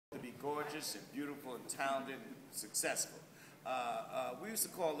gorgeous and beautiful and talented and successful. We used to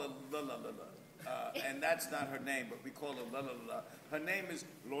call her La La La La. And that's not her name, but we call her La La La. Her name is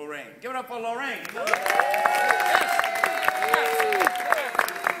Lorraine. Give it up for Lorraine. So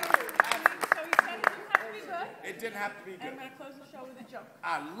you said it didn't have to be good. It didn't have to be And I'm good. going to close the show with a joke.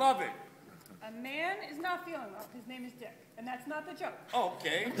 I love it. A man is not feeling well. His name is Dick. And that's not the joke.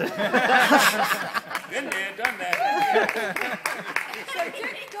 Okay. Been there, done that. So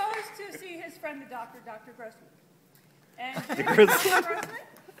Dick goes to see his friend, the doctor, Dr. Grossman. And Dick, Grossman. Dr. Grossman,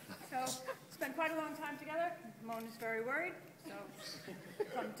 so spent quite a long time together. Mona's very worried. So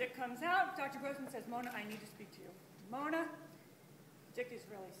Dick comes out. Dr. Grossman says, Mona, I need to speak to you. Mona, Dick is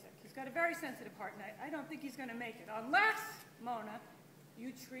really sick. He's got a very sensitive heart, and I don't think he's going to make it. Unless, Mona,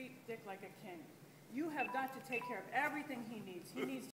 you treat Dick like a king. You have got to take care of everything he needs. He needs